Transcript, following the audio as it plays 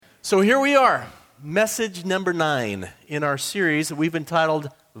So here we are, message number 9 in our series that we've entitled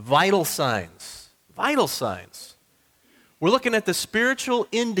Vital Signs. Vital Signs. We're looking at the spiritual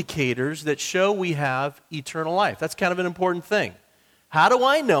indicators that show we have eternal life. That's kind of an important thing. How do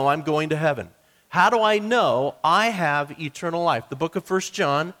I know I'm going to heaven? How do I know I have eternal life? The book of 1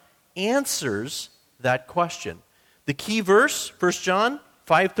 John answers that question. The key verse, 1 John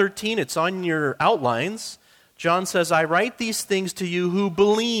 5:13, it's on your outlines. John says, I write these things to you who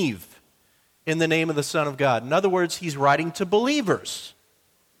believe in the name of the Son of God. In other words, he's writing to believers.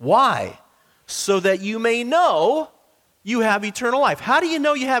 Why? So that you may know you have eternal life. How do you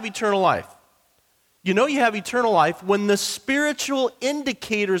know you have eternal life? You know you have eternal life when the spiritual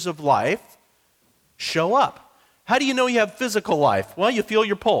indicators of life show up. How do you know you have physical life? Well, you feel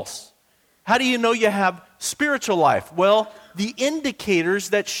your pulse. How do you know you have spiritual life? Well, the indicators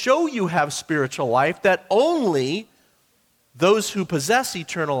that show you have spiritual life that only those who possess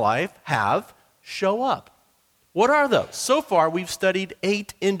eternal life have show up. What are those? So far, we've studied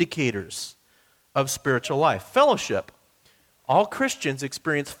 8 indicators of spiritual life. Fellowship. All Christians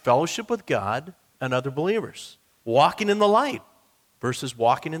experience fellowship with God and other believers. Walking in the light versus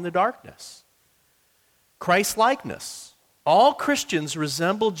walking in the darkness. Christ-likeness. All Christians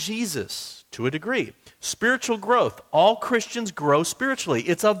resemble Jesus to a degree. Spiritual growth. All Christians grow spiritually.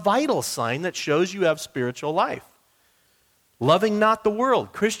 It's a vital sign that shows you have spiritual life. Loving not the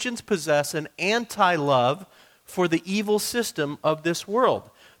world. Christians possess an anti-love for the evil system of this world.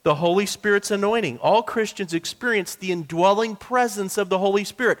 The Holy Spirit's anointing. All Christians experience the indwelling presence of the Holy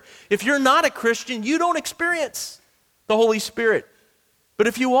Spirit. If you're not a Christian, you don't experience the Holy Spirit. But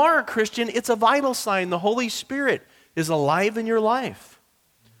if you are a Christian, it's a vital sign. The Holy Spirit is alive in your life.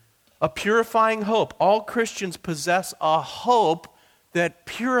 A purifying hope. All Christians possess a hope that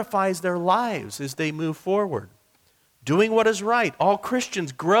purifies their lives as they move forward. Doing what is right. All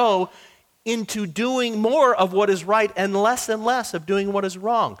Christians grow into doing more of what is right and less of doing what is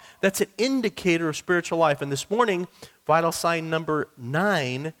wrong. That's an indicator of spiritual life. And this morning, vital sign number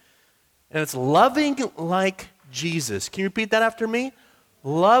 9, and it's loving like Jesus. Can you repeat that after me?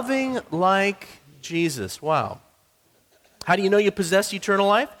 Loving like Jesus. Wow. How do you know you possess eternal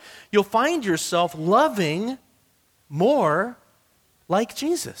life? You'll find yourself loving more like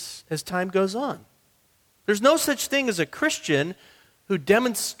Jesus as time goes on. There's no such thing as a Christian who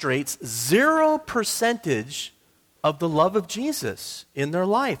demonstrates 0% of the love of Jesus in their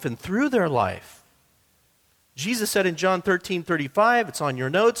life and through their life. Jesus said in John 13:35, it's on your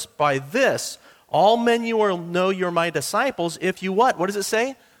notes, by this, all men you will know you're my disciples if you what? What does it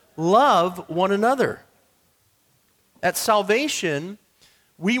say? Love one another. At salvation,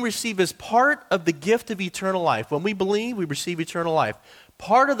 we receive as part of the gift of eternal life. When we believe, we receive eternal life.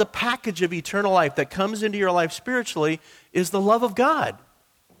 Part of the package of eternal life that comes into your life spiritually is the love of God.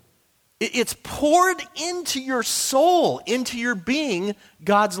 It's poured into your soul, into your being,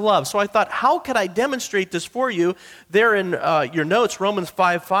 God's love. So I thought, how could I demonstrate this for you? There in your notes, Romans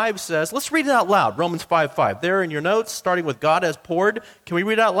 5:5 says, let's read it out loud, Romans 5:5. There in your notes, starting with God has poured. Can we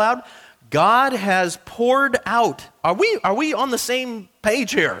read it out loud? God has poured out. Are we on the same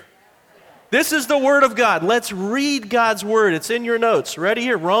page here? This is the Word of God. Let's read God's Word. It's in your notes. Ready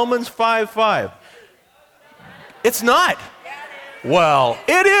here? Romans 5:5. It's not. Well,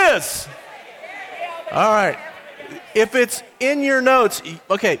 it is. All right. If it's in your notes,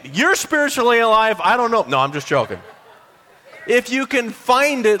 okay, you're spiritually alive. I don't know. No, I'm just joking. If you can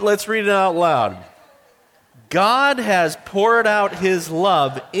find it, let's read it out loud. God has poured out His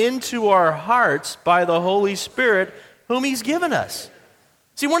love into our hearts by the Holy Spirit whom He's given us.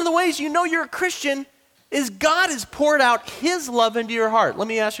 See, one of the ways you know you're a Christian is God has poured out His love into your heart. Let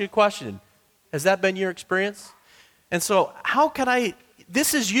me ask you a question. Has that been your experience? And so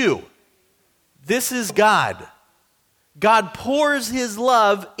this is you. This is God. God pours His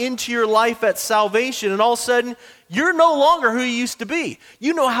love into your life at salvation, and all of a sudden, you're no longer who you used to be.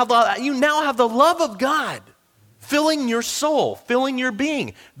 You now have the love of God filling your soul, filling your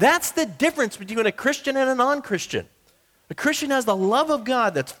being. That's the difference between a Christian and a non-Christian. A Christian has the love of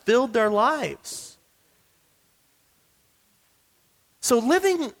God that's filled their lives. So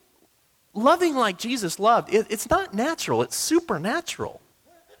loving like Jesus loved, it's not natural, it's supernatural.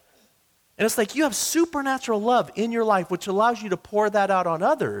 And it's like you have supernatural love in your life, which allows you to pour that out on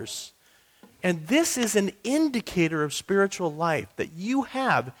others. And this is an indicator of spiritual life, that you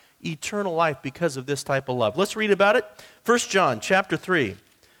have eternal life because of this type of love. Let's read about it. 1 John chapter 3,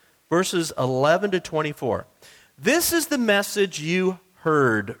 verses 11 to 24. This is the message you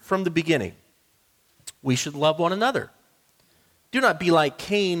heard from the beginning. We should love one another. Do not be like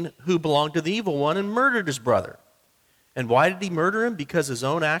Cain, who belonged to the evil one and murdered his brother. And why did he murder him? Because his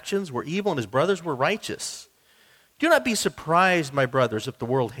own actions were evil and his brothers were righteous. Do not be surprised, my brothers, if the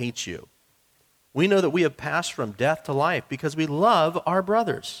world hates you. We know that we have passed from death to life because we love our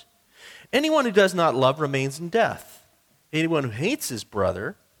brothers. Anyone who does not love remains in death. Anyone who hates his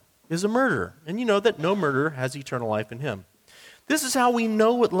brother is a murderer. And you know that no murderer has eternal life in him. This is how we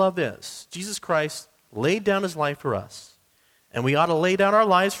know what love is. Jesus Christ laid down his life for us, and we ought to lay down our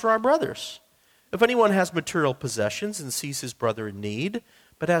lives for our brothers. If anyone has material possessions and sees his brother in need,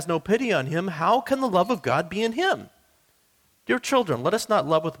 but has no pity on him, how can the love of God be in him? Dear children, let us not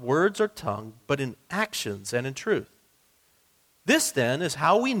love with words or tongue, but in actions and in truth. This, then, is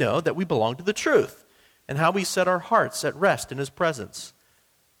how we know that we belong to the truth, and how we set our hearts at rest in his presence.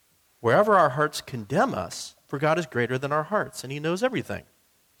 Wherever our hearts condemn us, for God is greater than our hearts, and he knows everything.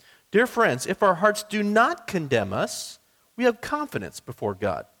 Dear friends, if our hearts do not condemn us, we have confidence before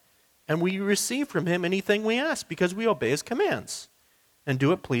God, and we receive from him anything we ask, because we obey his commands and do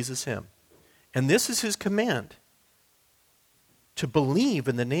what pleases him. And this is his command, to believe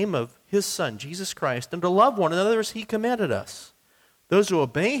in the name of his Son, Jesus Christ, and to love one another as he commanded us. Those who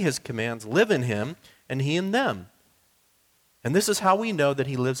obey his commands live in him, and he in them. And this is how we know that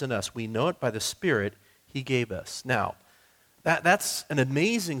he lives in us. We know it by the Spirit he gave us. Now, that's an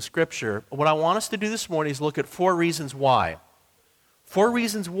amazing scripture. What I want us to do this morning is look at 4 reasons why. 4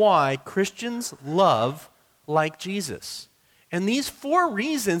 reasons why Christians love like Jesus. And these 4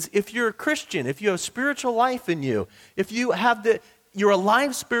 reasons, if you're a Christian, if you have spiritual life in you, if you're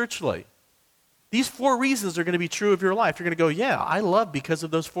alive spiritually, these 4 reasons are going to be true of your life. You're going to go, yeah, I love because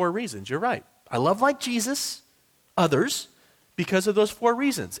of those 4 reasons. You're right. I love like Jesus, others, because of those 4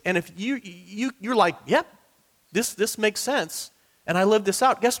 reasons. And if you're like, yep, this makes sense, and I live this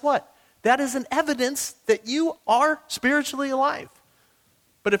out, guess what? That is an evidence that you are spiritually alive.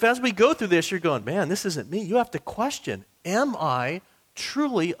 But if as we go through this, you're going, man, this isn't me, you have to question, am I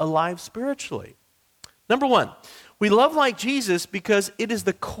truly alive spiritually? Number 1, we love like Jesus because it is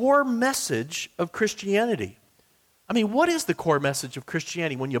the core message of Christianity. I mean, what is the core message of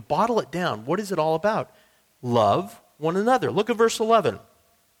Christianity? When you bottle it down, what is it all about? Love one another. Look at verse 11.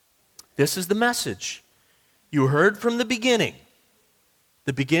 This is the message. You heard from the beginning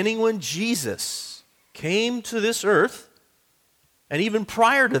when Jesus came to this earth, and even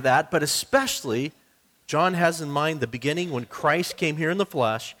prior to that, but especially, John has in mind the beginning when Christ came here in the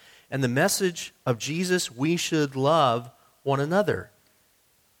flesh, and the message of Jesus, we should love one another.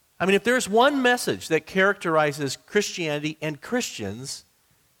 I mean, if there's one message that characterizes Christianity and Christians,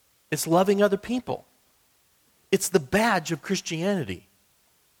 it's loving other people. It's the badge of Christianity.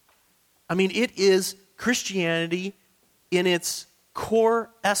 I mean, it is Christianity in its core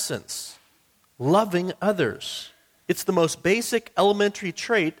essence, loving others. It's the most basic elementary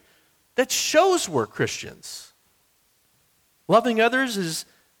trait that shows we're Christians. Loving others is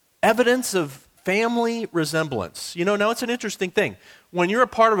evidence of family resemblance. You know, now it's an interesting thing. When you're a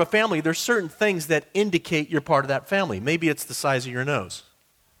part of a family, there's certain things that indicate you're part of that family. Maybe it's the size of your nose.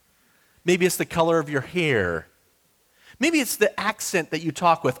 Maybe it's the color of your hair. Maybe it's the accent that you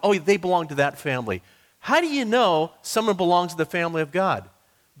talk with. Oh, they belong to that family. How do you know someone belongs to the family of God?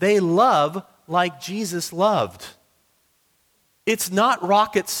 They love like Jesus loved. It's not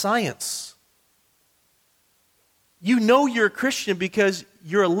rocket science. You know you're a Christian because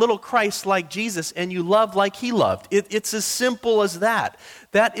you're a little Christ like Jesus and you love like he loved. It's as simple as that.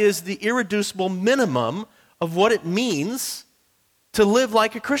 That is the irreducible minimum of what it means to live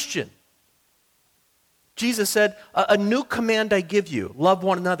like a Christian. Jesus said, a new command I give you, love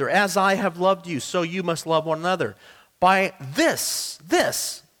one another. As I have loved you, so you must love one another. By this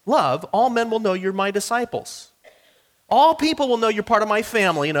love, all men will know you're my disciples. All people will know you're part of my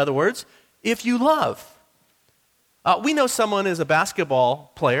family, in other words, if you love. We know someone is a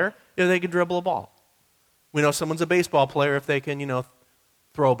basketball player if they can dribble a ball. We know someone's a baseball player if they can,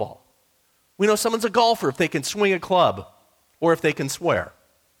 throw a ball. We know someone's a golfer if they can swing a club or if they can swear.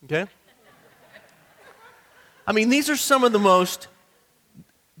 Okay? I mean, these are some of the most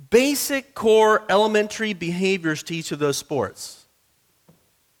basic, core, elementary behaviors to each of those sports.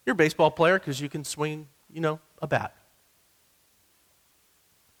 You're a baseball player because you can swing, a bat.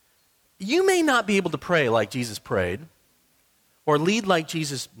 You may not be able to pray like Jesus prayed, or lead like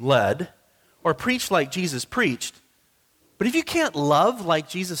Jesus led, or preach like Jesus preached, but if you can't love like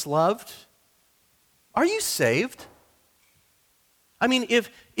Jesus loved, are you saved? I mean, if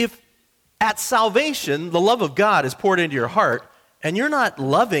at salvation, the love of God is poured into your heart, and you're not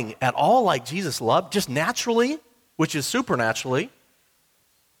loving at all like Jesus loved, just naturally, which is supernaturally,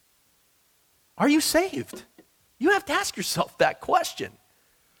 are you saved? You have to ask yourself that question.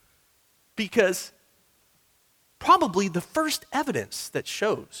 Because probably the first evidence that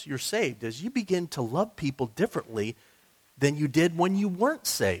shows you're saved is you begin to love people differently than you did when you weren't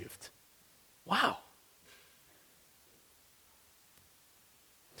saved. Wow.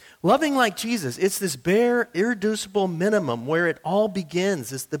 Loving like Jesus, it's this bare, irreducible minimum where it all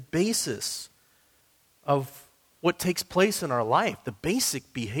begins. It's the basis of what takes place in our life, the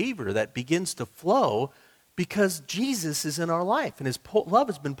basic behavior that begins to flow because Jesus is in our life and his love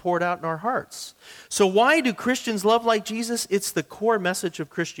has been poured out in our hearts. So why do Christians love like Jesus? It's the core message of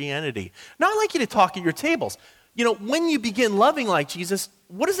Christianity. Now, I'd like you to talk at your tables. You know, when you begin loving like Jesus,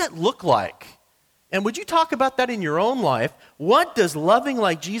 what does that look like? And would you talk about that in your own life? What does loving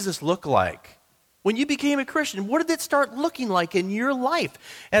like Jesus look like? When you became a Christian, what did it start looking like in your life?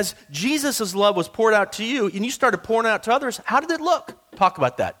 As Jesus' love was poured out to you and you started pouring out to others, how did it look? Talk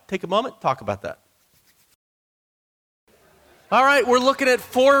about that. Take a moment, talk about that. All right, we're looking at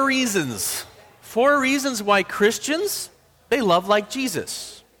 4 reasons. 4 reasons why Christians, they love like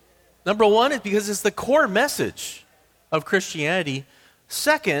Jesus. Number 1 is because it's the core message of Christianity.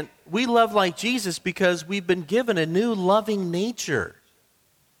 Second, we love like Jesus because we've been given a new loving nature.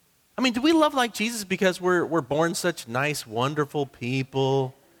 I mean, do we love like Jesus because we're born such nice, wonderful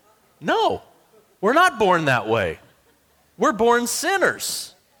people? No, we're not born that way. We're born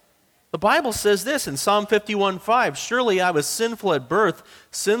sinners. The Bible says this in Psalm 51:5, surely I was sinful at birth,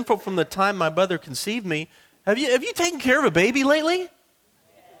 sinful from the time my mother conceived me. Have you taken care of a baby lately?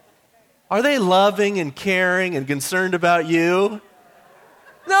 Are they loving and caring and concerned about you?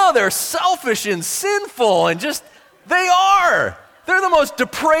 No, they're selfish and sinful and they are. They're the most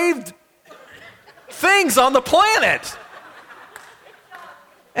depraved things on the planet.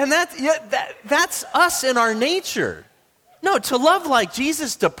 And that's us in our nature. No, to love like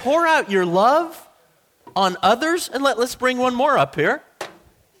Jesus, to pour out your love on others. And let's bring one more up here.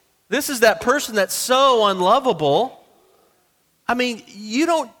 This is that person that's so unlovable. I mean, you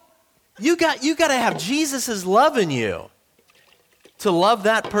got to have Jesus' love in you to love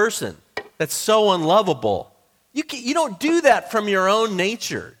that person that's so unlovable. You don't do that from your own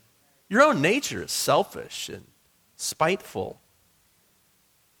nature. Your own nature is selfish and spiteful.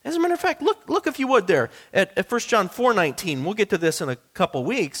 As a matter of fact, look if you would there at 1 John 4:19. We'll get to this in a couple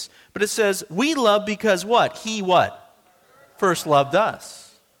weeks. But it says, we love because what? He what? First loved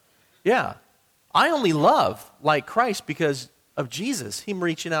us. Yeah. I only love like Christ because of Jesus. Him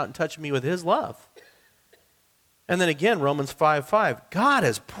reaching out and touching me with his love. And then again, Romans 5:5, God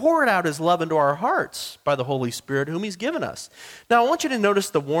has poured out his love into our hearts by the Holy Spirit whom he's given us. Now, I want you to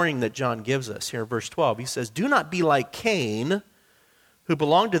notice the warning that John gives us here in verse 12. He says, do not be like Cain, who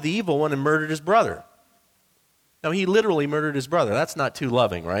belonged to the evil one and murdered his brother. Now, he literally murdered his brother. That's not too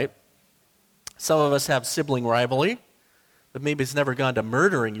loving, right? Some of us have sibling rivalry, but maybe it's never gone to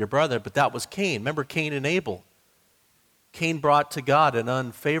murdering your brother, but that was Cain. Remember Cain and Abel? Cain brought to God an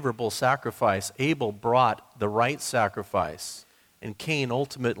unfavorable sacrifice. Abel brought the right sacrifice. And Cain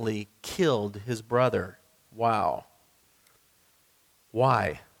ultimately killed his brother. Wow.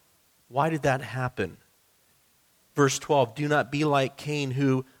 Why? Why did that happen? Verse 12, do not be like Cain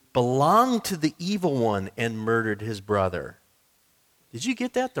who belonged to the evil one and murdered his brother. Did you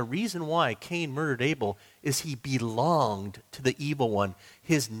get that? The reason why Cain murdered Abel is he belonged to the evil one.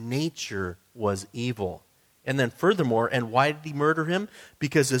 His nature was evil. And then furthermore, and why did he murder him?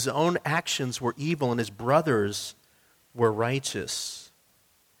 Because his own actions were evil and his brothers were righteous.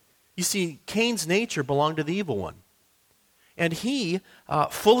 You see, Cain's nature belonged to the evil one. And he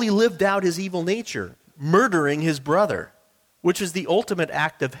fully lived out his evil nature, murdering his brother, which is the ultimate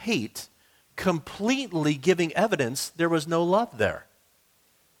act of hate, completely giving evidence there was no love there.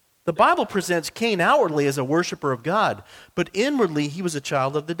 The Bible presents Cain outwardly as a worshiper of God, but inwardly he was a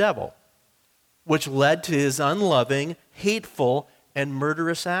child of the devil, which led to his unloving, hateful, and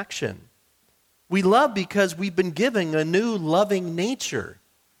murderous action. We love because we've been given a new loving nature.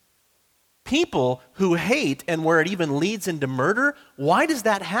 People who hate and where it even leads into murder, why does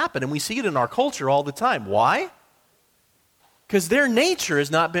that happen? And we see it in our culture all the time. Why? Because their nature has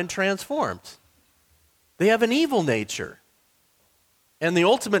not been transformed. They have an evil nature. And the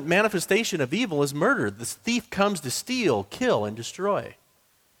ultimate manifestation of evil is murder. The thief comes to steal, kill, and destroy.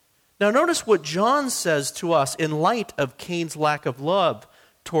 Now notice what John says to us in light of Cain's lack of love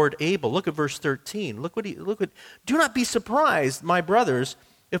toward Abel. Look at verse 13. Do not be surprised, my brothers,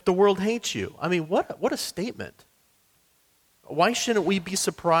 if the world hates you. I mean, what a statement. Why shouldn't we be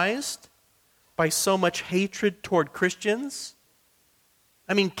surprised by so much hatred toward Christians?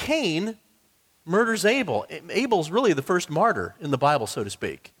 I mean, Cain murders Abel. Abel's really the first martyr in the Bible, so to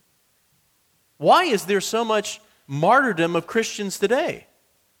speak. Why is there so much martyrdom of Christians today?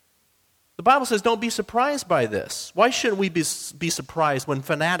 The Bible says don't be surprised by this. Why shouldn't we be surprised when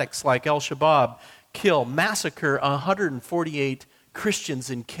fanatics like Al-Shabaab massacre 148 Christians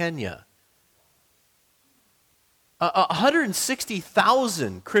in Kenya?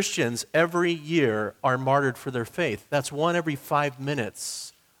 160,000 Christians every year are martyred for their faith. That's 1 every 5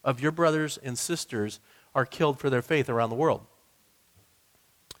 minutes of your brothers and sisters are killed for their faith around the world.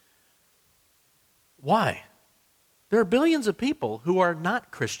 Why? There are billions of people who are not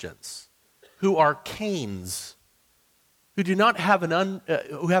Christians, who are Cains, who do not have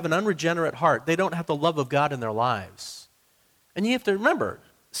who have an unregenerate heart. They don't have the love of God in their lives. And you have to remember,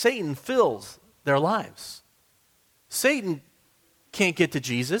 Satan fills their lives. Satan can't get to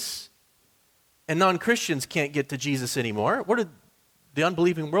Jesus, and non-Christians can't get to Jesus anymore. What did the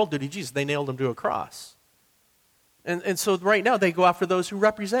unbelieving world do to Jesus? They nailed him to a cross. And so right now they go after those who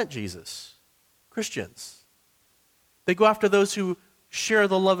represent Jesus, Christians. They go after those who share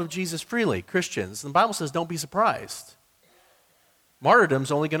the love of Jesus freely, Christians. And the Bible says don't be surprised. Martyrdom's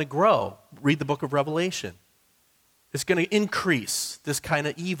only going to grow. Read the book of Revelation. It's going to increase this kind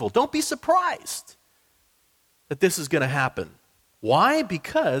of evil. Don't be surprised that this is going to happen. Why?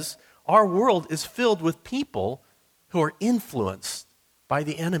 Because our world is filled with people who are influenced by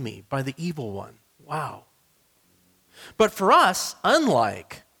the enemy, by the evil one. Wow. But for us,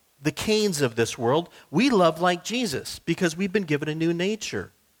 unlike the Cains of this world, we love like Jesus because we've been given a new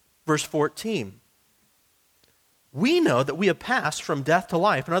nature. Verse 14. We know that we have passed from death to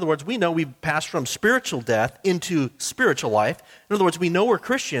life. In other words, we know we've passed from spiritual death into spiritual life. In other words, we know we're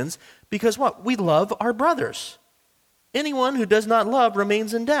Christians because what? We love our brothers. Anyone who does not love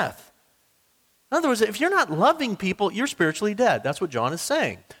remains in death. In other words, if you're not loving people, you're spiritually dead. That's what John is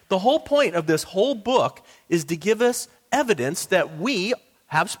saying. The whole point of this whole book is to give us evidence that we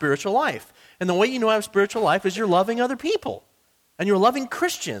have spiritual life. And the way you know I have spiritual life is you're loving other people. And you're loving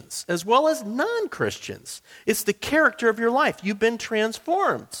Christians as well as non-Christians. It's the character of your life. You've been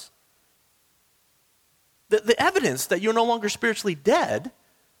transformed. The evidence that you're no longer spiritually dead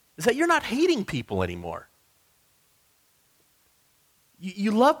is that you're not hating people anymore.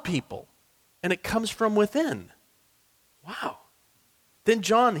 You love people, and it comes from within. Wow. Then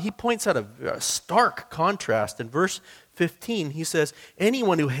John, he points out a stark contrast. In verse 15, he says,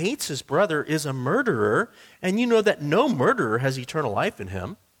 anyone who hates his brother is a murderer, and you know that no murderer has eternal life in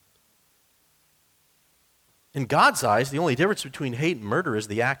him. In God's eyes, the only difference between hate and murder is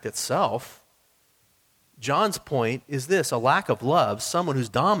the act itself. John's point is this: a lack of love, someone who's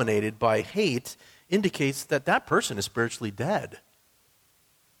dominated by hate, indicates that that person is spiritually dead.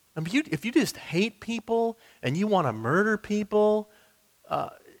 I mean, if you just hate people and you want to murder people,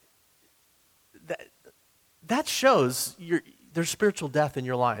 that shows there's spiritual death in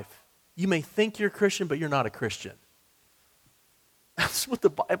your life. You may think you're a Christian, but you're not a Christian. That's what the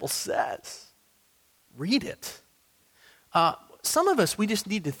Bible says. Read it. Some of us, we just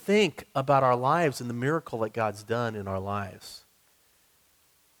need to think about our lives and the miracle that God's done in our lives.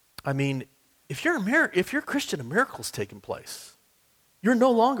 I mean, if you're a Christian, a miracle's taken place. You're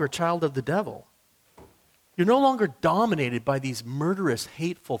no longer a child of the devil. You're no longer dominated by these murderous,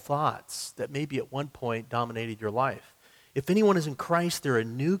 hateful thoughts that maybe at one point dominated your life. If anyone is in Christ, they're a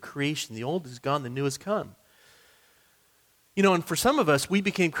new creation. The old is gone, the new has come. You know, and for some of us, we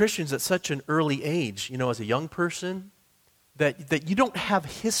became Christians at such an early age, you know, as a young person, that you don't have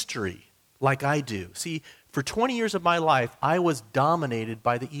history like I do. See, for 20 years of my life, I was dominated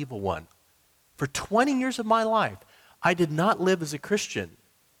by the evil one. For 20 years of my life, I did not live as a Christian.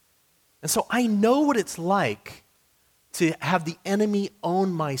 And so I know what it's like to have the enemy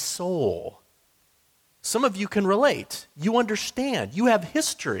own my soul. Some of you can relate. You understand. You have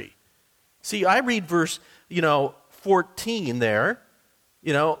history. See, I read verse, 14 there.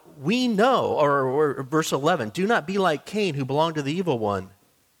 We know, or verse 11, do not be like Cain who belonged to the evil one.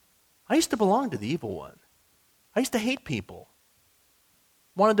 I used to belong to the evil one. I used to hate people.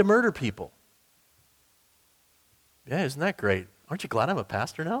 Wanted to murder people. Yeah, isn't that great? Aren't you glad I'm a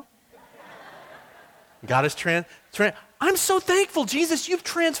pastor now? God is I'm so thankful, Jesus, you've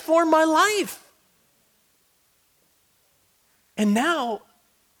transformed my life. And now,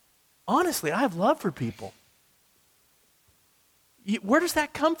 honestly, I have love for people. Where does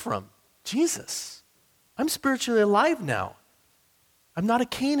that come from? Jesus. I'm spiritually alive now. I'm not a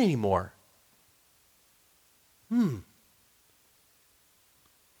Cain anymore.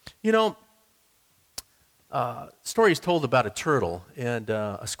 Story is told about a turtle and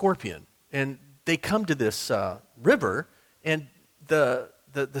a scorpion. And they come to this river, and the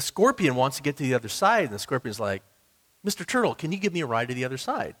scorpion wants to get to the other side, and the scorpion's like, Mr. Turtle, can you give me a ride to the other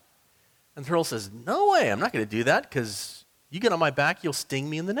side? And the turtle says, no way, I'm not going to do that, because you get on my back, you'll sting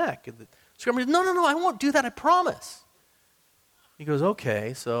me in the neck. And the Scorpion goes, no, I won't do that, I promise. He goes,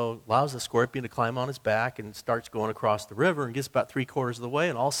 okay, so allows the scorpion to climb on his back and starts going across the river and gets about 3/4 of the way,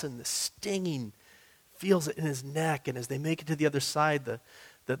 and all of a sudden the stinging feels it in his neck, and as they make it to the other side,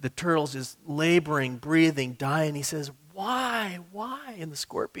 the turtle's just laboring, breathing, dying. He says, why? And the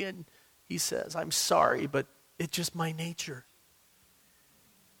scorpion, he says, I'm sorry, but it's just my nature.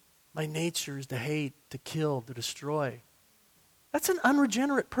 My nature is to hate, to kill, to destroy. That's an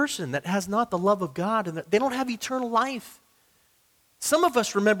unregenerate person that has not the love of God, and they don't have eternal life. Some of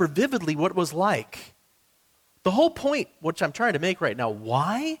us remember vividly what it was like. The whole point, which I'm trying to make right now,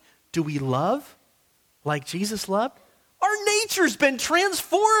 why do we love like Jesus loved? Our nature's been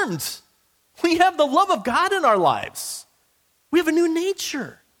transformed. We have the love of God in our lives. We have a new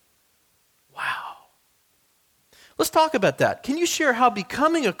nature. Wow. Let's talk about that. Can you share how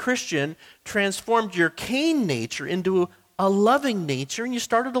becoming a Christian transformed your Cain nature into a loving nature and you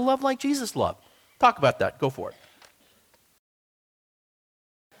started to love like Jesus loved? Talk about that. Go for it.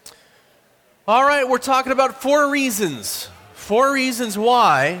 All right, we're talking about 4 reasons. 4 reasons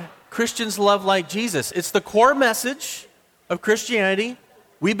why Christians love like Jesus. It's the core message of Christianity.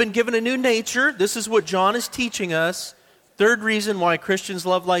 We've been given a new nature. This is what John is teaching us. 3rd reason why Christians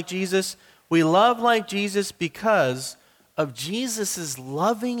love like Jesus. We love like Jesus because of Jesus'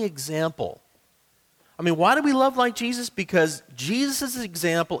 loving example. I mean, why do we love like Jesus? Because Jesus'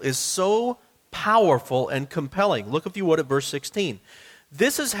 example is so powerful and compelling. Look, if you would, at verse 16.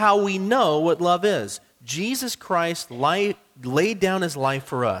 This is how we know what love is. Jesus Christ laid down his life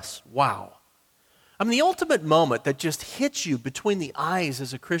for us. Wow. I mean, the ultimate moment that just hits you between the eyes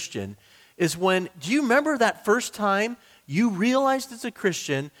as a Christian is when, do you remember that first time you realized as a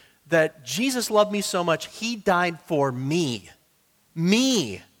Christian that Jesus loved me so much, he died for me.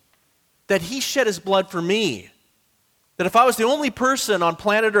 Me. That he shed his blood for me. That if I was the only person on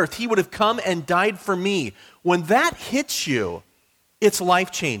planet Earth, he would have come and died for me. When that hits you, it's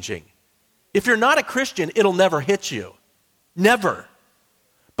life-changing. If you're not a Christian, it'll never hit you. Never.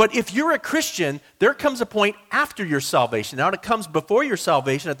 But if you're a Christian, there comes a point after your salvation. Now, it comes before your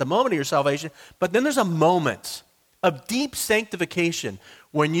salvation, at the moment of your salvation, but then there's a moment of deep sanctification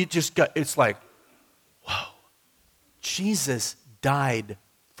when you just got, it's like, whoa, Jesus died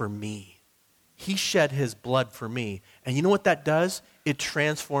for me. He shed his blood for me. And you know what that does? It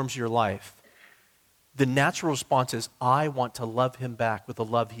transforms your life. The natural response is, I want to love him back with the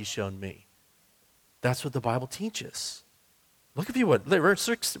love he's shown me. That's what the Bible teaches. Look, if you would, verse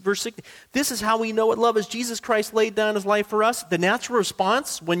 16. This is how we know what love is. Jesus Christ laid down his life for us. The natural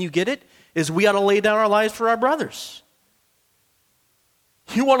response, when you get it, is we ought to lay down our lives for our brothers.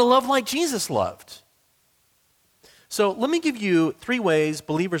 You want to love like Jesus loved. So let me give you 3 ways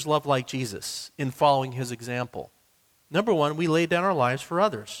believers love like Jesus in following his example. Number 1, we lay down our lives for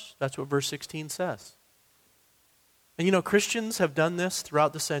others. That's what verse 16 says. And you know, Christians have done this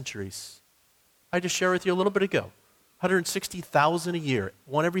throughout the centuries. I just shared with you a little bit ago. 160,000 a year,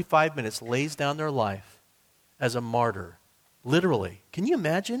 1 every 5 minutes, lays down their life as a martyr. Literally. Can you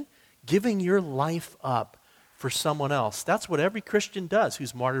imagine giving your life up for someone else? That's what every Christian does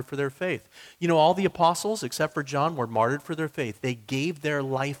who's martyred for their faith. You know, all the apostles, except for John, were martyred for their faith. They gave their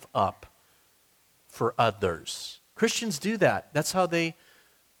life up for others. Christians do that. That's how they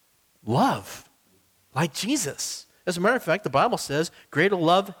love, like Jesus. As a matter of fact, the Bible says, greater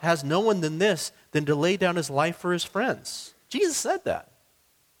love has no one than this, than to lay down his life for his friends. Jesus said that.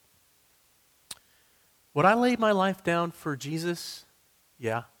 Would I lay my life down for Jesus?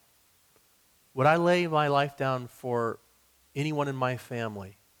 Yeah. Would I lay my life down for anyone in my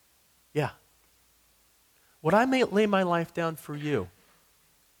family? Yeah. Would I lay my life down for you?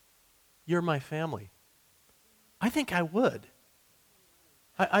 You're my family. I think I would.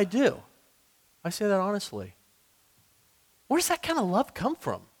 I do. I say that honestly. Where does that kind of love come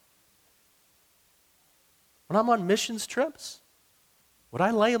from? When I'm on missions trips, would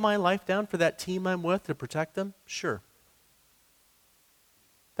I lay my life down for that team I'm with to protect them? Sure.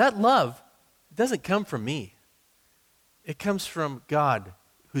 That love doesn't come from me. It comes from God,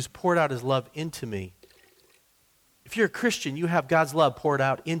 who's poured out his love into me. If you're a Christian, you have God's love poured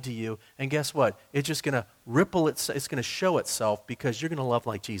out into you, and guess what? It's just going to ripple, it's going to show itself because you're going to love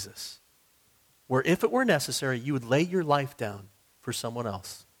like Jesus. Where if it were necessary, you would lay your life down for someone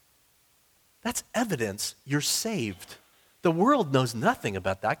else. That's evidence you're saved. The world knows nothing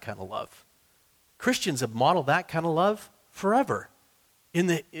about that kind of love. Christians have modeled that kind of love forever.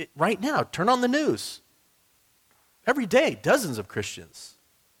 Right now, turn on the news. Every day, dozens of Christians,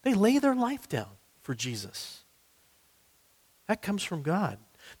 they lay their life down for Jesus. That comes from God.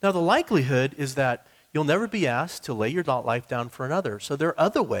 Now, the likelihood is that you'll never be asked to lay your life down for another. So there are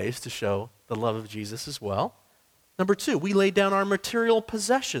other ways to show the love of Jesus as well. Number 2, we lay down our material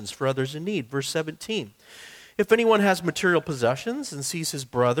possessions for others in need. Verse 17. If anyone has material possessions and sees his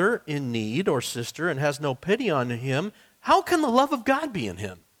brother in need or sister and has no pity on him, how can the love of God be in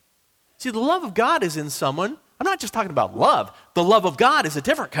him? See, the love of God is in someone. I'm not just talking about love. The love of God is a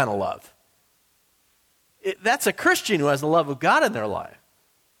different kind of love. That's a Christian who has the love of God in their life.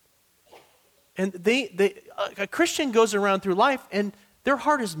 And a Christian goes around through life and their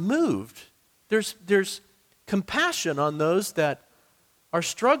heart is moved. There's compassion on those that are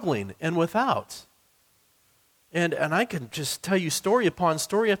struggling and without. And I can just tell you story upon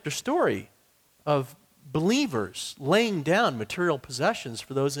story after story of believers laying down material possessions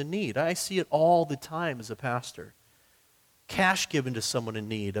for those in need. I see it all the time as a pastor. Cash given to someone in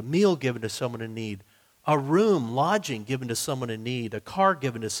need, a meal given to someone in need, a room, lodging given to someone in need, a car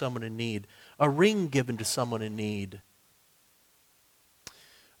given to someone in need, a ring given to someone in need.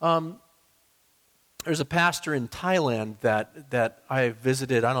 There's a pastor in Thailand that I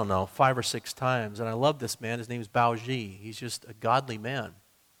visited, 5 or 6 times, and I love this man. His name is Bao Ji. He's just a godly man.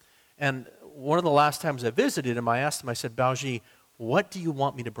 And one of the last times I visited him, I asked him, I said, Bao Ji, what do you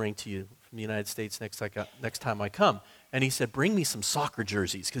want me to bring to you from the United States next time I come? And he said, bring me some soccer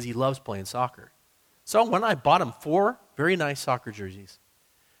jerseys, because he loves playing soccer. So when I bought him 4 very nice soccer jerseys.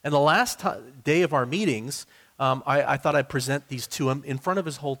 And the last day of our meetings, I thought I'd present these to him in front of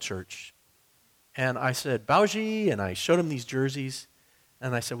his whole church. And I said, Bao Ji, and I showed him these jerseys.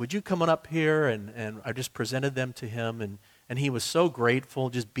 And I said, would you come on up here? And I just presented them to him. And he was so grateful,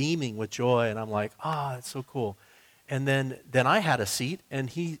 just beaming with joy. And I'm like, it's so cool. And then I had a seat. And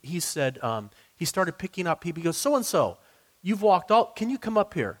he said, he started picking up people. He goes, so-and-so, you've walked all, can you come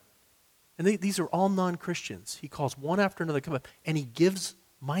up here? And these are all non-Christians. He calls one after another, come up. And he gives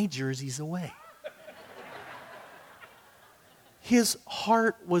my jerseys away. His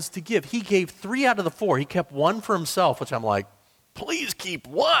heart was to give. He gave 3 out of the 4. He kept 1 for himself, which I'm like, please keep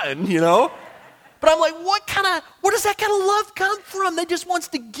 1, But I'm like, where does that kind of love come from? That just wants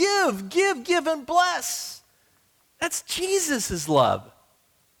to give, and bless. That's Jesus' love.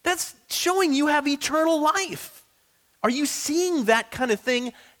 That's showing you have eternal life. Are you seeing that kind of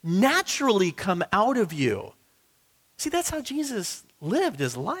thing naturally come out of you? See, that's how Jesus lived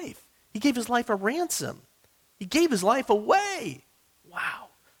his life. He gave his life a ransom. He gave his life away. Wow.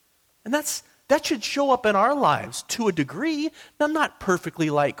 And that should show up in our lives to a degree. Now, not perfectly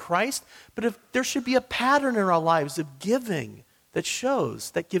like Christ, but if there should be a pattern in our lives of giving that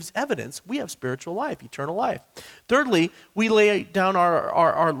shows, that gives evidence we have spiritual life, eternal life. Thirdly, we lay down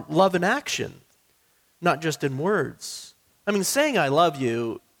our love in action, not just in words. I mean, saying I love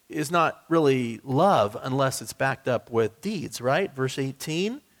you is not really love unless it's backed up with deeds, right? Verse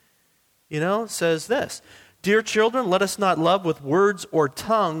 18, says this. Dear children, let us not love with words or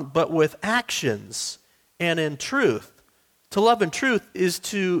tongue, but with actions and in truth. To love in truth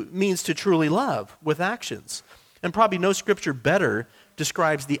means to truly love with actions. And probably no scripture better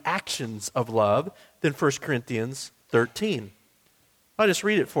describes the actions of love than 1 Corinthians 13. I'll just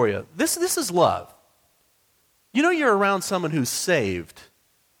read it for you. This is love. You're around someone who's saved,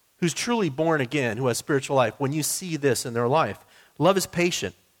 who's truly born again, who has spiritual life, when you see this in their life. Love is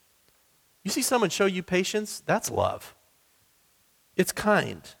patient. You see someone show you patience? That's love. It's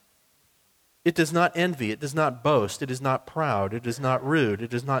kind. It does not envy. It does not boast. It is not proud. It is not rude.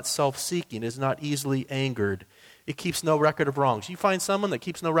 It is not self-seeking. It is not easily angered. It keeps no record of wrongs. You find someone that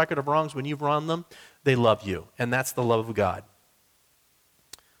keeps no record of wrongs when you've wronged them, they love you. And that's the love of God.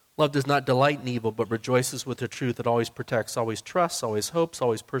 Love does not delight in evil, but rejoices with the truth. It always protects, always trusts, always hopes,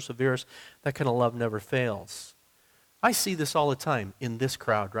 always perseveres. That kind of love never fails. I see this all the time in this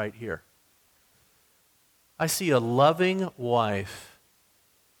crowd right here. I see a loving wife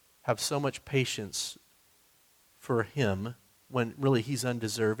have so much patience for him when really he's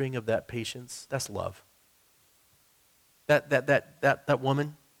undeserving of that patience. That's love. That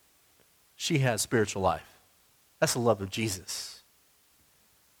woman, she has spiritual life. That's the love of Jesus.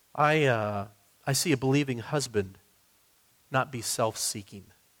 I see a believing husband not be self-seeking.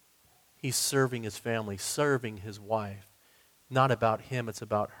 He's serving his family, serving his wife. Not about him, it's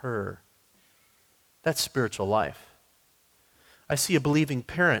about her. That's spiritual life. I see a believing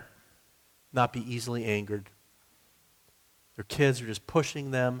parent not be easily angered. Their kids are just pushing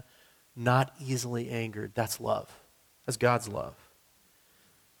them, not easily angered. That's love. That's God's love.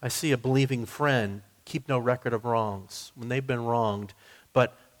 I see a believing friend keep no record of wrongs when they've been wronged,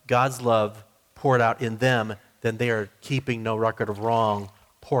 but God's love poured out in them, then they are keeping no record of wrong,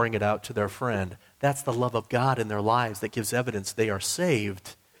 pouring it out to their friend. That's the love of God in their lives that gives evidence they are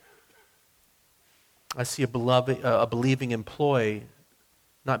saved. I see a believing employee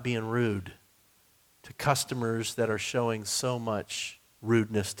not being rude to customers that are showing so much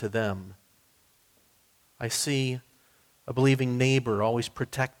rudeness to them. I see a believing neighbor always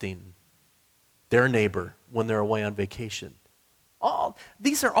protecting their neighbor when they're away on vacation.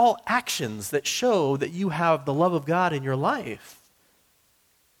 These are all actions that show that you have the love of God in your life.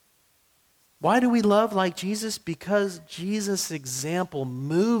 Why do we love like Jesus? Because Jesus' example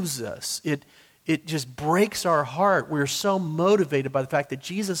moves us. It just breaks our heart. We're so motivated by the fact that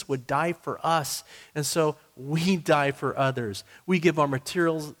Jesus would die for us, and so we die for others. We give our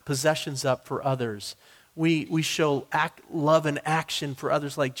material possessions up for others. We show love and action for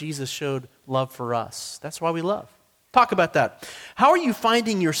others like Jesus showed love for us. That's why we love. Talk about that. How are you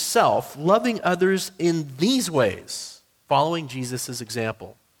finding yourself loving others in these ways, following Jesus'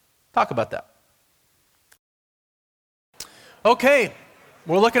 example? Talk about that. Okay.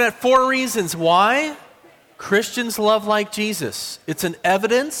 We're looking at 4 reasons why Christians love like Jesus. It's an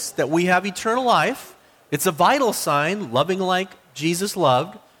evidence that we have eternal life. It's a vital sign, loving like Jesus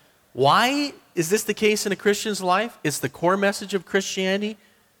loved. Why is this the case in a Christian's life? It's the core message of Christianity.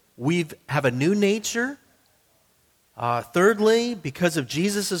 We have a new nature. Thirdly, because of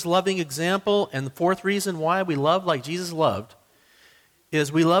Jesus' loving example. And the 4th reason why we love like Jesus loved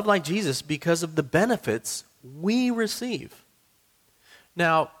is we love like Jesus because of the benefits we receive.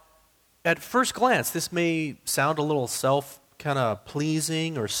 Now, at first glance, this may sound a little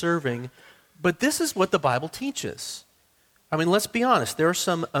pleasing or serving, but this is what the Bible teaches. I mean, let's be honest. There are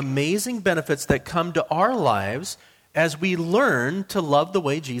some amazing benefits that come to our lives as we learn to love the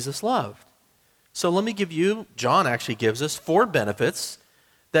way Jesus loved. So let me give you, John actually gives us 4 benefits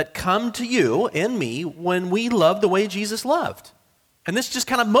that come to you and me when we love the way Jesus loved. And this just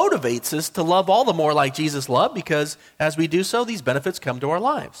kind of motivates us to love all the more like Jesus loved, because as we do so, these benefits come to our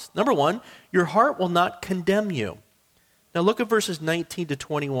lives. Number 1, your heart will not condemn you. Now look at verses 19 to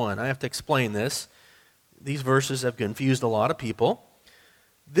 21. I have to explain this. These verses have confused a lot of people.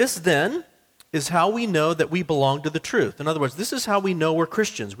 This then is how we know that we belong to the truth. In other words, this is how we know we're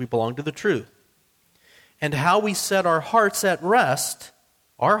Christians. We belong to the truth. And how we set our hearts at rest,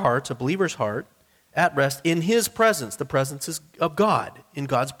 our hearts, a believer's heart, at rest in His presence. The presence is of God, in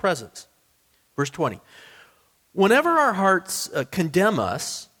God's presence. Verse 20. Whenever our hearts condemn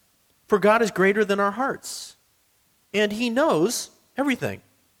us, for God is greater than our hearts, and He knows everything.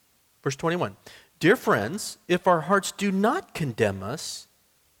 Verse 21. Dear friends, if our hearts do not condemn us,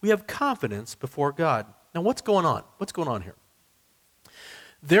 we have confidence before God. Now what's going on? What's going on here?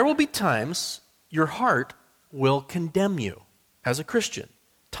 There will be times your heart will condemn you as a Christian.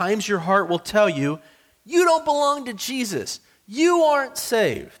 Times your heart will tell you, you don't belong to Jesus. You aren't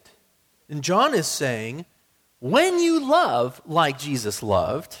saved. And John is saying, when you love like Jesus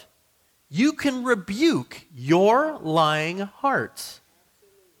loved, you can rebuke your lying heart.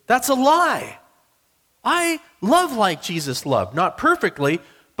 That's a lie. I love like Jesus loved. Not perfectly,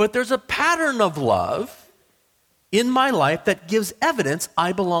 but there's a pattern of love in my life that gives evidence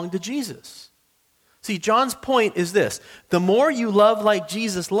I belong to Jesus. See, John's point is this. The more you love like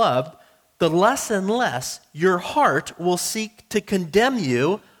Jesus loved, the less and less your heart will seek to condemn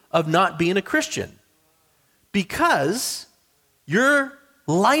you of not being a Christian. Because your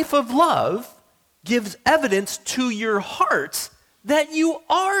life of love gives evidence to your heart that you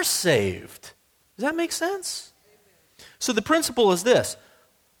are saved. Does that make sense? So the principle is this.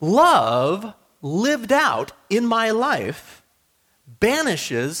 Love lived out in my life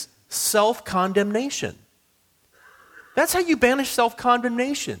banishes self-condemnation. That's how you banish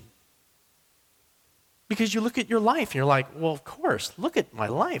self-condemnation. Because you look at your life and you're like, well, of course, look at my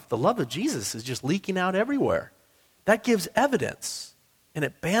life. The love of Jesus is just leaking out everywhere. That gives evidence, and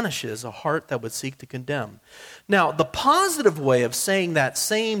it banishes a heart that would seek to condemn. Now, the positive way of saying that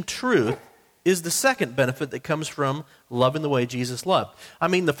same truth is the second benefit that comes from loving the way Jesus loved. I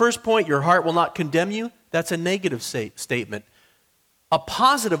mean, the first point, your heart will not condemn you, that's a negative statement. A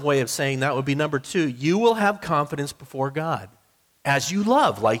positive way of saying that would be number 2, you will have confidence before God as you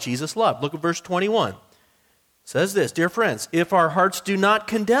love like Jesus loved. Look at verse 21. It says this, dear friends, if our hearts do not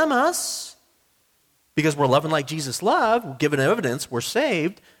condemn us, because we're loving like Jesus loved, given evidence, we're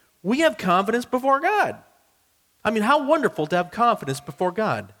saved, we have confidence before God. I mean, how wonderful to have confidence before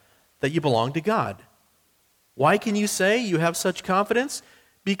God, that you belong to God. Why can you say you have such confidence?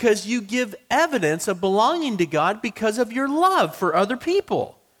 Because you give evidence of belonging to God because of your love for other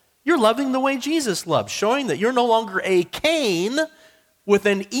people. You're loving the way Jesus loved, showing that you're no longer a Cain with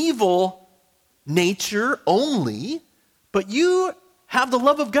an evil nature only, but you have the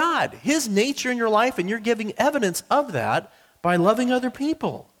love of God, His nature in your life, and you're giving evidence of that by loving other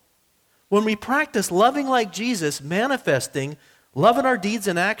people. When we practice loving like Jesus, manifesting love in our deeds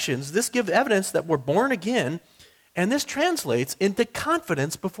and actions, this gives evidence that we're born again, and this translates into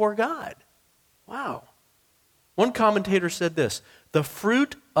confidence before God. Wow. One commentator said this, the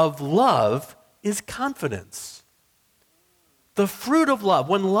fruit of love is confidence. The fruit of love.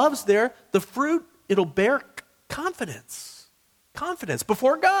 When love's there, the fruit, it'll bear confidence. Confidence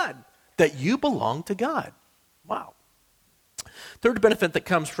before God that you belong to God. Wow. Third benefit that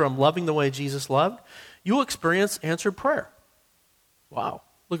comes from loving the way Jesus loved, you'll experience answered prayer. Wow.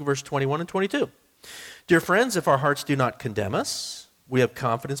 Look at verse 21 and 22. Dear friends, if our hearts do not condemn us, we have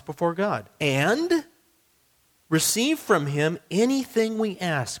confidence before God and receive from him anything we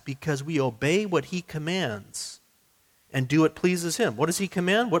ask because we obey what he commands and do what pleases him. What does he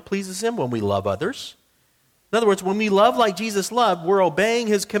command? What pleases him? When we love others. In other words, when we love like Jesus loved, we're obeying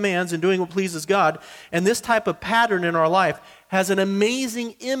his commands and doing what pleases God. And this type of pattern in our life has an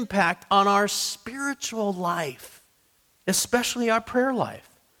amazing impact on our spiritual life, especially our prayer life.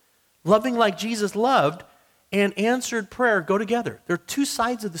 Loving like Jesus loved and answered prayer go together. They're two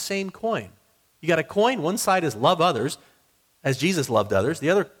sides of the same coin. You got a coin, one side is love others, as Jesus loved others. The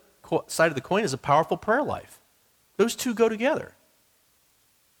other side of the coin is a powerful prayer life. Those two go together.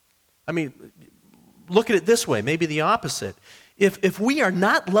 I mean, look at it this way, maybe the opposite. If we are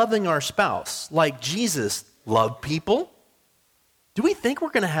not loving our spouse like Jesus loved people, do we think we're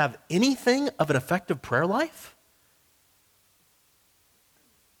going to have anything of an effective prayer life?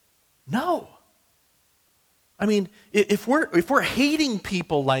 No. I mean, if we're hating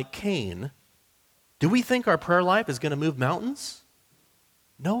people like Cain, do we think our prayer life is going to move mountains?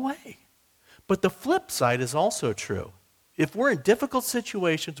 No way. But the flip side is also true. If we're in difficult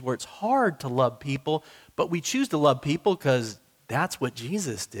situations where it's hard to love people, but we choose to love people because that's what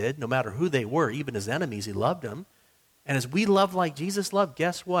Jesus did, no matter who they were, even his enemies, he loved them. And as we love like Jesus loved,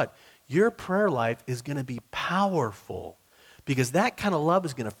 guess what? Your prayer life is going to be powerful because that kind of love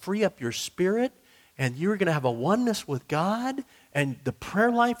is going to free up your spirit and you're going to have a oneness with God and the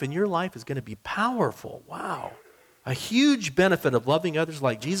prayer life in your life is going to be powerful. Wow. A huge benefit of loving others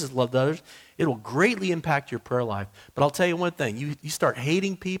like Jesus loved others. It will greatly impact your prayer life. But I'll tell you one thing. You start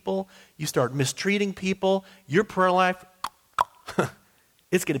hating people. You start mistreating people. Your prayer life,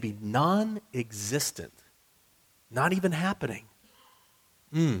 it's going to be non-existent. Not even happening.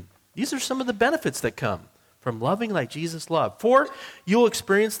 These are some of the benefits that come from loving like Jesus loved. 4, you'll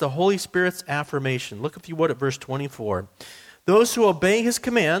experience the Holy Spirit's affirmation. Look, if you would, at verse 24. Those who obey his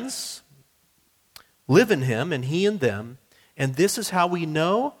commands live in him and he in them, and this is how we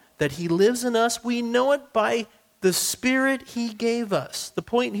know that he lives in us. We know it by the Spirit he gave us. The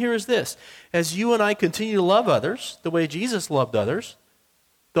point here is this. As you and I continue to love others the way Jesus loved others,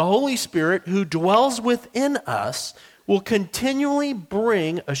 the Holy Spirit who dwells within us will continually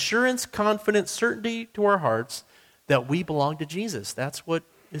bring assurance, confidence, certainty to our hearts that we belong to Jesus. That's what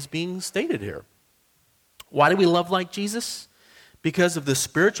is being stated here. Why do we love like Jesus? Because of the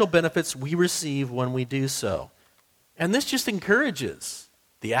spiritual benefits we receive when we do so. And this just encourages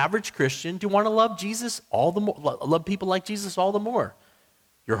the average Christian to want to love Jesus all the more, love people like Jesus all the more.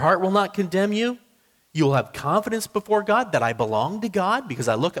 Your heart will not condemn you. You will have confidence before God that I belong to God because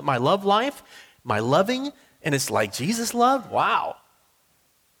I look at my love life, my loving, and it's like Jesus loved. Wow.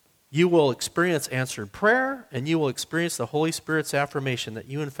 You will experience answered prayer, and you will experience the Holy Spirit's affirmation that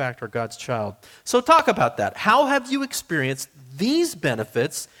you, in fact, are God's child. So talk about that. How have you experienced these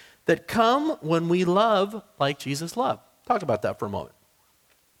benefits that come when we love like Jesus loved? Talk about that for a moment.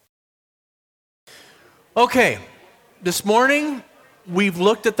 Okay, this morning we've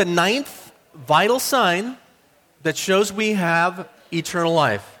looked at the 9th vital sign that shows we have eternal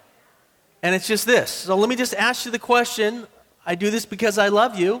life. And it's just this. So let me just ask you the question. I do this because I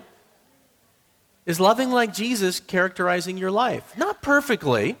love you. Is loving like Jesus characterizing your life? Not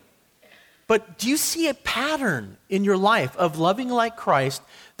perfectly, but do you see a pattern in your life of loving like Christ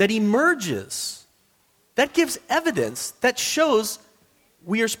that emerges, that gives evidence, that shows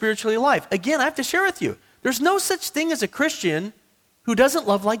we are spiritually alive? Again, I have to share with you, there's no such thing as a Christian who doesn't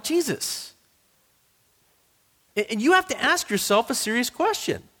love like Jesus. And you have to ask yourself a serious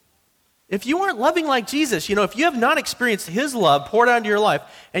question. If you aren't loving like Jesus, if you have not experienced his love poured out into your life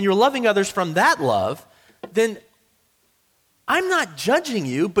and you're loving others from that love, then I'm not judging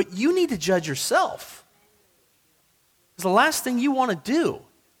you, but you need to judge yourself. Because the last thing you want to do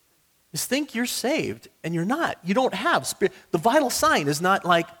is think you're saved and you're not. You don't have spirit. The vital sign is not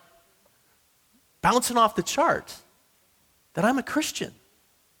like bouncing off the chart that I'm a Christian.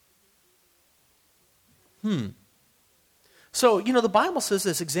 So, the Bible says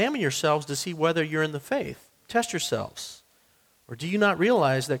this, examine yourselves to see whether you're in the faith. Test yourselves. Or do you not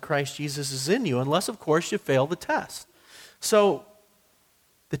realize that Christ Jesus is in you, unless, of course, you fail the test? So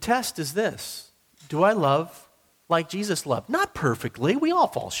the test is this. Do I love like Jesus loved? Not perfectly. We all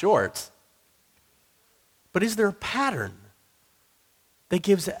fall short. But is there a pattern that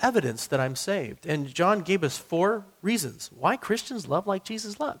gives evidence that I'm saved? And John gave us 4 reasons why Christians love like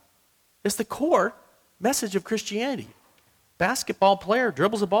Jesus loved. It's the core message of Christianity. Basketball player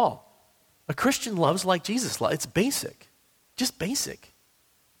dribbles a ball. A Christian loves like Jesus loved. It's basic. Just basic.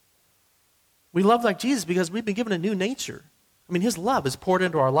 We love like Jesus because we've been given a new nature. I mean, his love is poured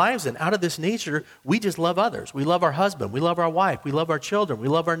into our lives, and out of this nature, we just love others. We love our husband. We love our wife. We love our children. We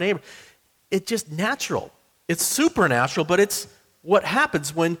love our neighbor. It's just natural. It's supernatural, but it's what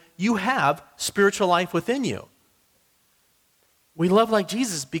happens when you have spiritual life within you. We love like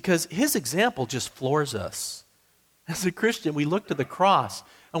Jesus because his example just floors us. As a Christian, we look to the cross,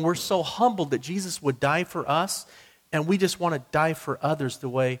 and we're so humbled that Jesus would die for us, and we just want to die for others the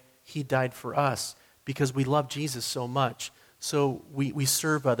way he died for us because we love Jesus so much. So we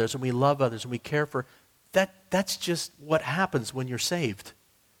serve others, and we love others, and we care for. That's just what happens when you're saved,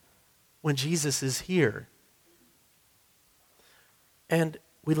 when Jesus is here. And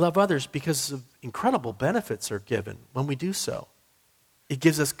we love others because of incredible benefits are given when we do so. It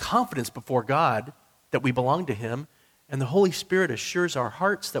gives us confidence before God that we belong to him, and the Holy Spirit assures our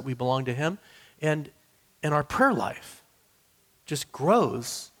hearts that we belong to him, and our prayer life just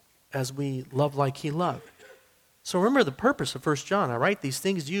grows as we love like he loved. So remember the purpose of 1 John. I write these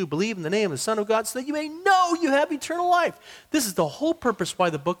things to you, believe in the name of the Son of God, so that you may know you have eternal life. This is the whole purpose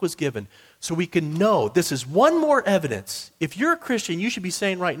why the book was given, so we can know. This is one more evidence. If you're a Christian, you should be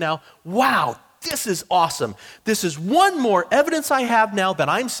saying right now, wow, this is awesome. This is one more evidence I have now that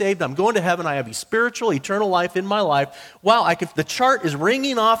I'm saved, I'm going to heaven, I have a spiritual, eternal life in my life. Wow, the chart is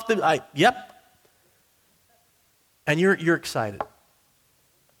ringing off yep. And you're excited.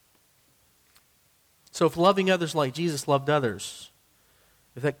 So if loving others like Jesus loved others,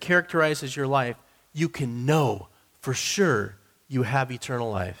 if that characterizes your life, you can know for sure you have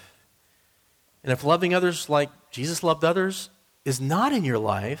eternal life. And if loving others like Jesus loved others is not in your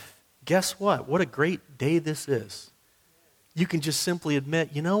life, guess what? What a great day this is. You can just simply admit,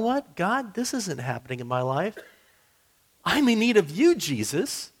 you know what? God, this isn't happening in my life. I'm in need of you,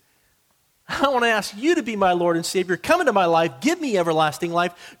 Jesus. I want to ask you to be my Lord and Savior. Come into my life. Give me everlasting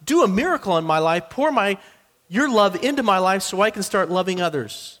life. Do a miracle in my life. Pour your love into my life so I can start loving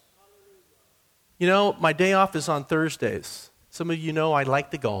others. You know, my day off is on Thursdays. Some of you know I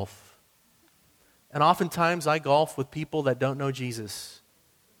like to golf. And oftentimes I golf with people that don't know Jesus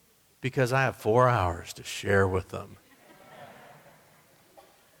because I have 4 hours to share with them.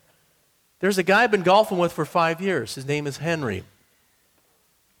 There's a guy I've been golfing with for 5 years. His name is Henry.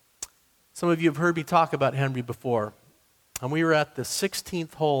 Some of you have heard me talk about Henry before. And we were at the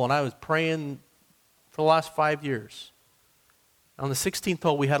 16th hole, and I was praying for the last 5 years. On the 16th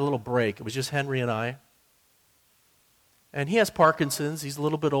hole, we had a little break. It was just Henry and I. And he has Parkinson's. He's a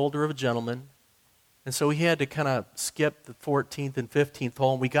little bit older of a gentleman. And so he had to kind of skip the 14th and 15th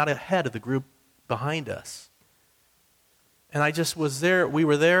hole, and we got ahead of the group behind us. And I just was there. We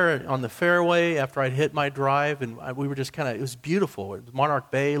were there on the fairway after I'd hit my drive, and we were just it was beautiful. It was Monarch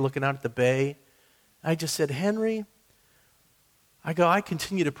Bay, looking out at the bay. I just said, Henry, I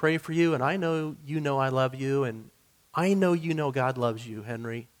continue to pray for you, and I know I love you, and I know you know God loves you,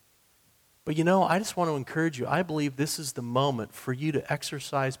 Henry. But I just want to encourage you. I believe this is the moment for you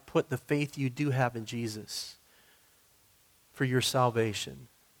to put the faith you do have in Jesus for your salvation.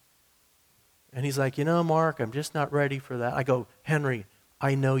 And he's like, Mark, I'm just not ready for that. I go, Henry,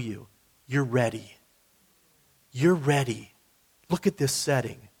 I know you. You're ready. You're ready. Look at this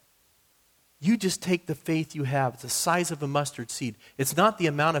setting. You just take the faith you have. It's the size of a mustard seed. It's not the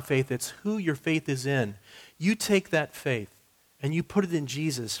amount of faith, it's who your faith is in. You take that faith and you put it in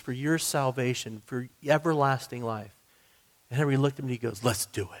Jesus for your salvation, for everlasting life. And Henry looked at me and he goes, let's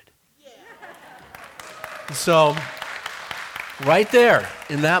do it. Yeah. So, right there,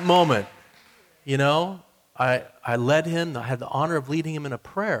 in that moment, I led him, I had the honor of leading him in a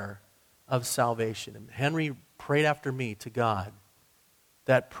prayer of salvation. And Henry prayed after me to God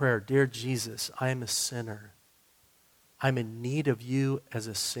that prayer, Dear Jesus, I am a sinner. I'm in need of you as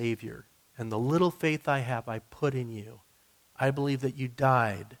a Savior. And the little faith I have, I put in you. I believe that you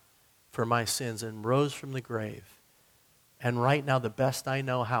died for my sins and rose from the grave. And right now, the best I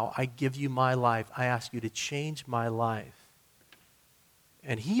know how, I give you my life. I ask you to change my life.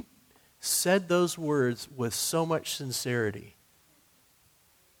 And he said those words with so much sincerity.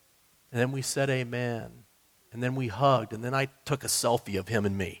 And then we said amen. And then we hugged. And then I took a selfie of him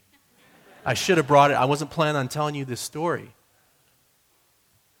and me. I should have brought it. I wasn't planning on telling you this story.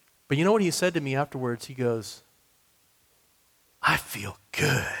 But you know what he said to me afterwards? He goes, I feel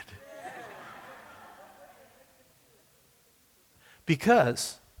good.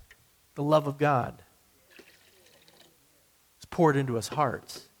 Because the love of God is poured into his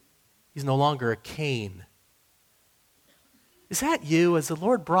hearts. He's no longer a Cain. Is that you? Has the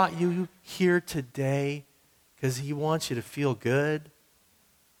Lord brought you here today because he wants you to feel good?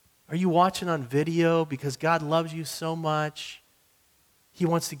 Are you watching on video because God loves you so much? He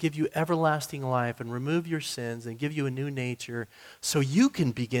wants to give you everlasting life and remove your sins and give you a new nature so you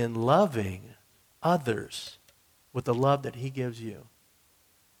can begin loving others with the love that he gives you.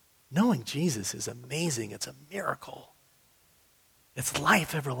 Knowing Jesus is amazing. It's a miracle. It's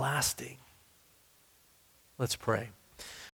life everlasting. Let's pray.